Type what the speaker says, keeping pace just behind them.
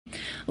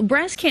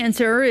Breast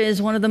cancer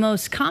is one of the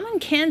most common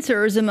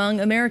cancers among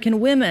American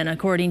women,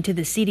 according to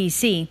the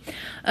CDC.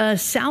 A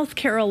South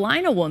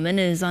Carolina woman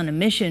is on a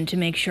mission to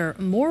make sure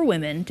more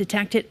women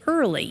detect it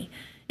early.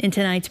 In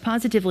tonight's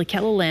Positively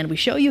Keloland, we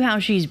show you how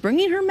she's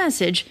bringing her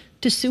message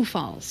to Sioux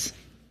Falls.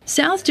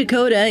 South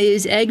Dakota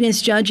is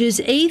Agnes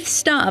Judge's 8th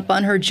stop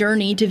on her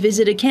journey to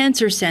visit a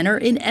cancer center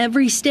in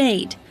every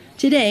state.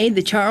 Today,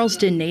 the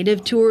Charleston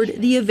native toured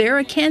the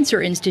Avera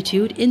Cancer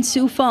Institute in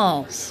Sioux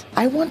Falls.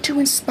 I want to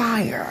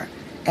inspire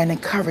and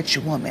encourage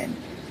women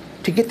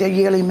to get their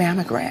yearly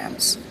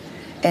mammograms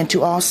and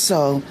to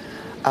also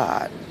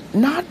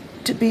not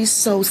to be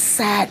so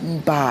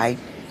saddened by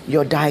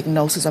your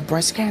diagnosis of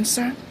breast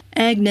cancer.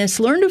 Agnes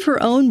learned of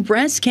her own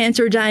breast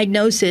cancer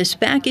diagnosis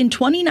back in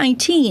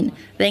 2019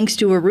 thanks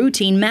to a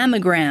routine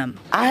mammogram.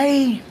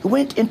 I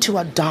went into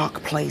a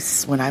dark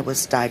place when I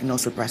was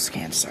diagnosed with breast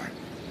cancer,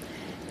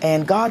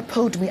 and God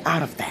pulled me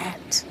out of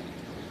that.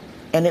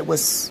 And it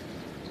was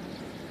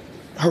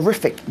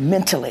horrific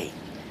mentally.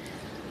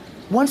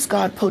 Once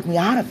God pulled me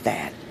out of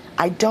that,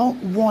 I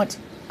don't want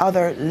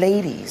other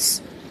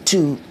ladies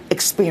to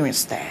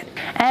experience that.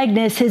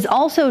 Agnes has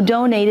also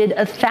donated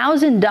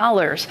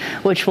 $1,000,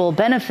 which will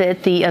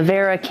benefit the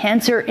Avera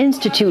Cancer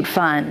Institute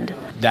Fund.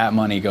 That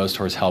money goes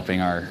towards helping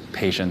our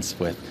patients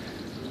with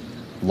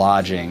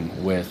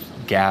lodging, with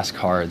gas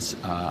cards,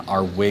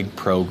 our WIG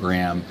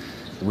program,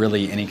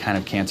 really any kind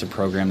of cancer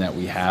program that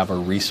we have or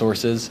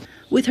resources.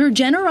 With her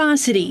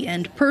generosity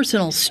and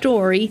personal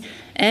story,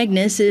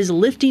 Agnes is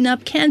lifting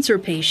up cancer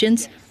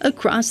patients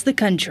across the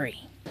country.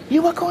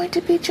 You are going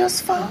to be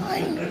just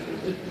fine.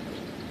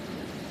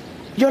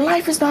 Your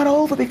life is not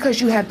over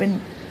because you have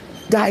been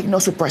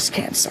diagnosed with breast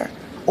cancer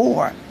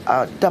or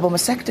a double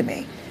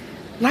mastectomy.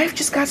 Life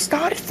just got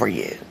started for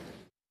you.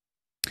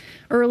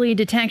 Early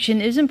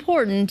detection is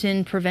important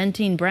in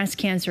preventing breast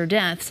cancer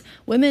deaths.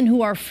 Women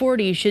who are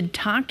 40 should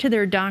talk to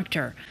their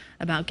doctor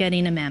about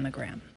getting a mammogram.